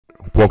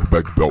Welcome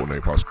back to Beltway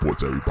 95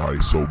 Sports, everybody.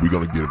 So we're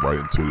going to get right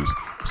into this.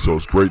 So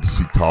it's great to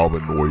see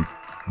Calvin Noy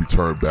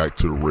return back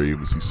to the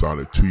Ravens. He signed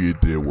a 2-year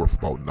deal worth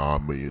about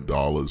 $9 million.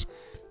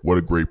 What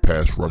a great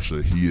pass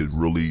rusher. He has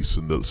really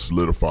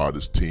solidified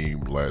his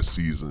team last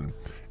season,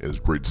 and it's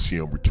great to see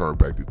him return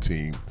back to the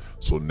team.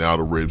 So now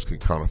the Ravens can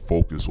kind of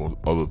focus on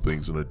other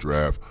things in the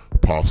draft,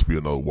 possibly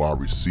another wide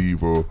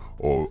receiver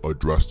or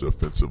address the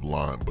offensive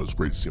line. But it's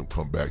great to see him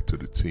come back to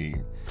the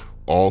team.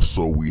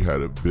 Also, we had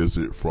a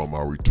visit from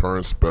our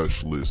return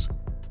specialist,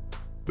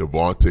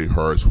 Deonte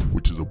Harty,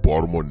 which is a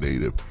Baltimore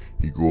native.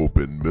 He grew up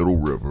in Middle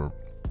River.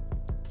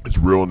 His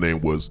real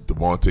name was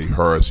Deonte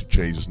Harty. He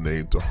changed his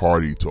name to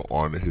Harty to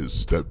honor his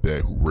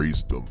stepdad who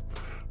raised him.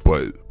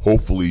 But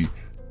hopefully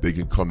they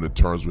can come to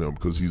terms with him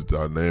because he's a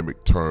dynamic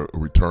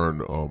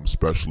return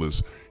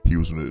specialist. He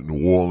was in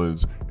New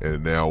Orleans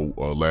and now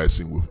last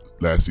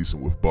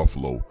season with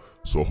Buffalo.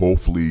 So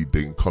hopefully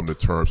they can come to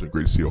terms, and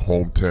great to see a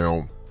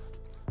hometown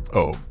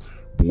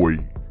boy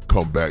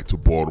come back to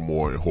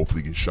Baltimore and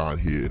hopefully can shine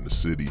here in the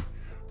city.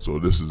 So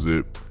this is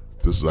it.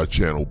 This is our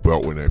channel,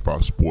 Beltway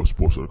 95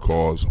 Sports of the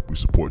Cause. We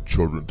support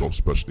children with those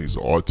special needs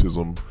of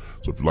autism.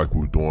 So if you like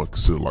what we're doing,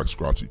 consider like,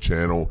 subscribe to the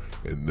channel.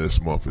 And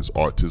this month is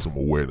Autism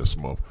Awareness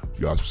Month.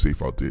 You guys be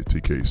safe out there.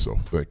 Take care of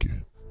yourself. Thank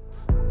you.